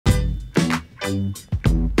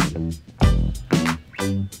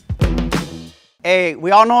Hey,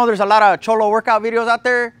 we all know there's a lot of cholo workout videos out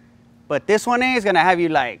there, but this one is gonna have you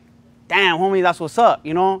like, damn, homie, that's what's up,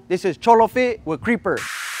 you know? This is Cholofit with Creeper.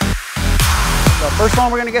 The first one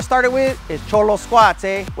we're gonna get started with is cholo squats,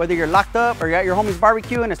 eh? Whether you're locked up or you're at your homie's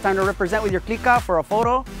barbecue and it's time to represent with your clica for a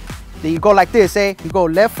photo, then you go like this, eh? You go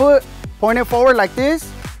left foot, point it forward like this,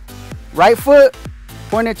 right foot,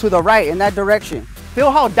 point it to the right in that direction. Feel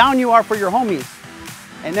how down you are for your homies.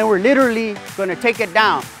 And then we're literally gonna take it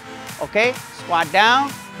down, okay? Squat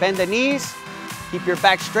down, bend the knees, keep your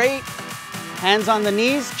back straight, hands on the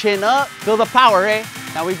knees, chin up, feel the power, eh?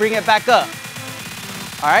 Now we bring it back up,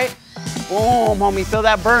 all right? Boom, homie, feel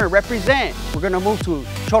that burn, represent. We're gonna move to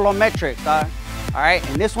cholometrics, all right?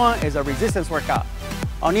 And this one is a resistance workout.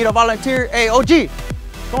 I'll need a volunteer. Hey, OG,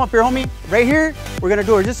 come up here, homie. Right here, we're gonna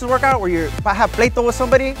do a resistance workout where if I have pleito with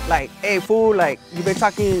somebody, like, hey, fool, like, you've been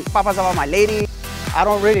talking papas about my lady. I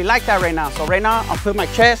don't really like that right now. So right now, I'll put my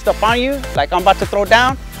chest up on you, like I'm about to throw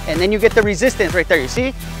down, and then you get the resistance right there, you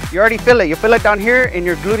see? You already feel it. You feel it down here in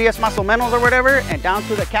your gluteus muscle or whatever, and down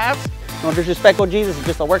to the calves. No disrespect, OG, this is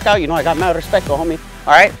just a workout. You know I got mad respect, homie.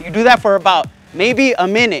 All right, you do that for about maybe a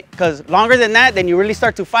minute, because longer than that, then you really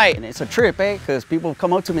start to fight. And it's a trip, eh? Because people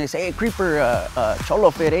come up to me and say, hey, Creeper,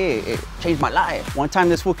 Cholofit, eh? It changed my life. One time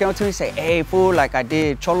this fool came up to me and say, hey, fool, like I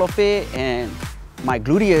did Cholofit and my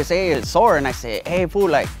gluteus, eh, is sore. And I said, hey, fool,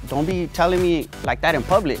 like don't be telling me like that in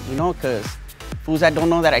public, you know, because fools that don't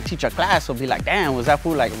know that I teach a class will be like, damn, was that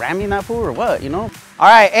fool like ramming that fool or what, you know? All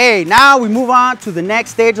right, hey, now we move on to the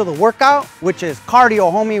next stage of the workout, which is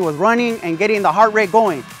cardio, homie, with running and getting the heart rate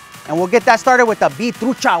going. And we'll get that started with the Be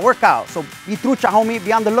Trucha workout. So be trucha, homie,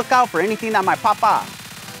 be on the lookout for anything that might pop out.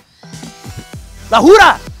 La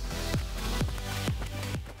Jura!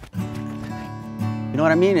 You know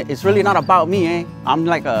what I mean? It's really not about me, eh? I'm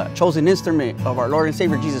like a chosen instrument of our Lord and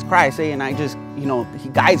Savior Jesus Christ, eh? And I just, you know, he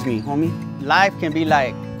guides me, homie. Life can be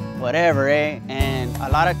like whatever, eh? And a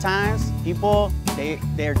lot of times people,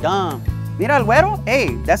 they're dumb. Mira el güero,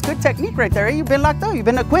 hey, that's good technique right there, eh? You've been locked up, you've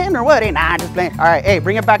been quitting or what? Hey, nah, just playing. All right, hey,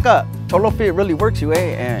 bring it back up. Cholofit really works you,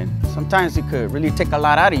 eh? And sometimes it could really take a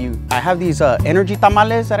lot out of you. I have these energy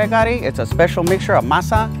tamales that I got, eh? It's a special mixture of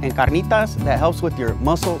masa and carnitas that helps with your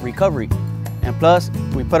muscle recovery. And plus,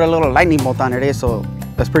 we put a little lightning bolt on it, eh? So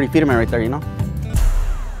that's pretty firme right there, you know?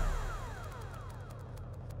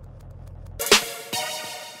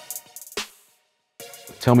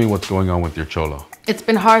 Tell me what's going on with your cholo. It's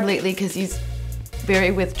been hard lately because he's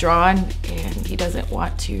very withdrawn and he doesn't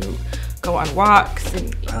want to go on walks.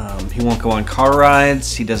 And he won't go on car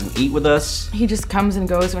rides. He doesn't eat with us. he just comes and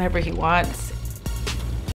goes whenever he wants.